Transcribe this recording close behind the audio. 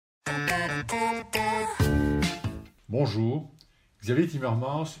Bonjour, Xavier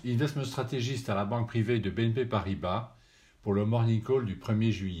Timmermans, investment stratégiste à la banque privée de BNP Paribas pour le Morning Call du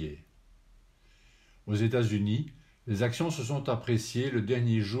 1er juillet. Aux États-Unis, les actions se sont appréciées le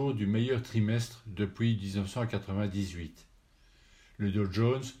dernier jour du meilleur trimestre depuis 1998. Le Dow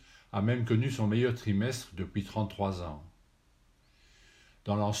Jones a même connu son meilleur trimestre depuis 33 ans.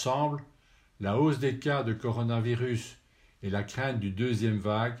 Dans l'ensemble, la hausse des cas de coronavirus et la crainte d'une deuxième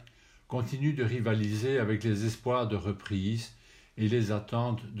vague continuent de rivaliser avec les espoirs de reprise et les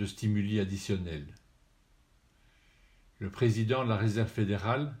attentes de stimuli additionnels. Le président de la Réserve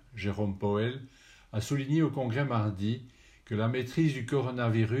fédérale, Jérôme Powell, a souligné au Congrès mardi que la maîtrise du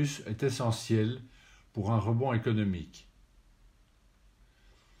coronavirus est essentielle pour un rebond économique.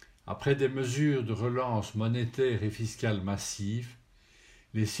 Après des mesures de relance monétaire et fiscale massives,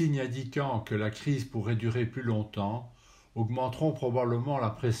 les signes indiquant que la crise pourrait durer plus longtemps augmenteront probablement la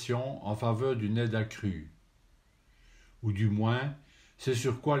pression en faveur d'une aide accrue. Ou du moins, c'est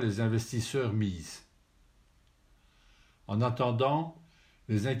sur quoi les investisseurs misent. En attendant,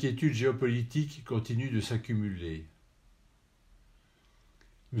 les inquiétudes géopolitiques continuent de s'accumuler.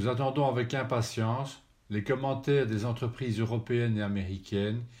 Nous attendons avec impatience les commentaires des entreprises européennes et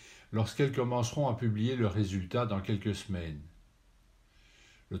américaines lorsqu'elles commenceront à publier leurs résultats dans quelques semaines.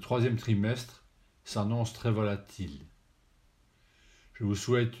 Le troisième trimestre s'annonce très volatile. Je vous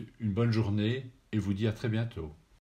souhaite une bonne journée et vous dis à très bientôt.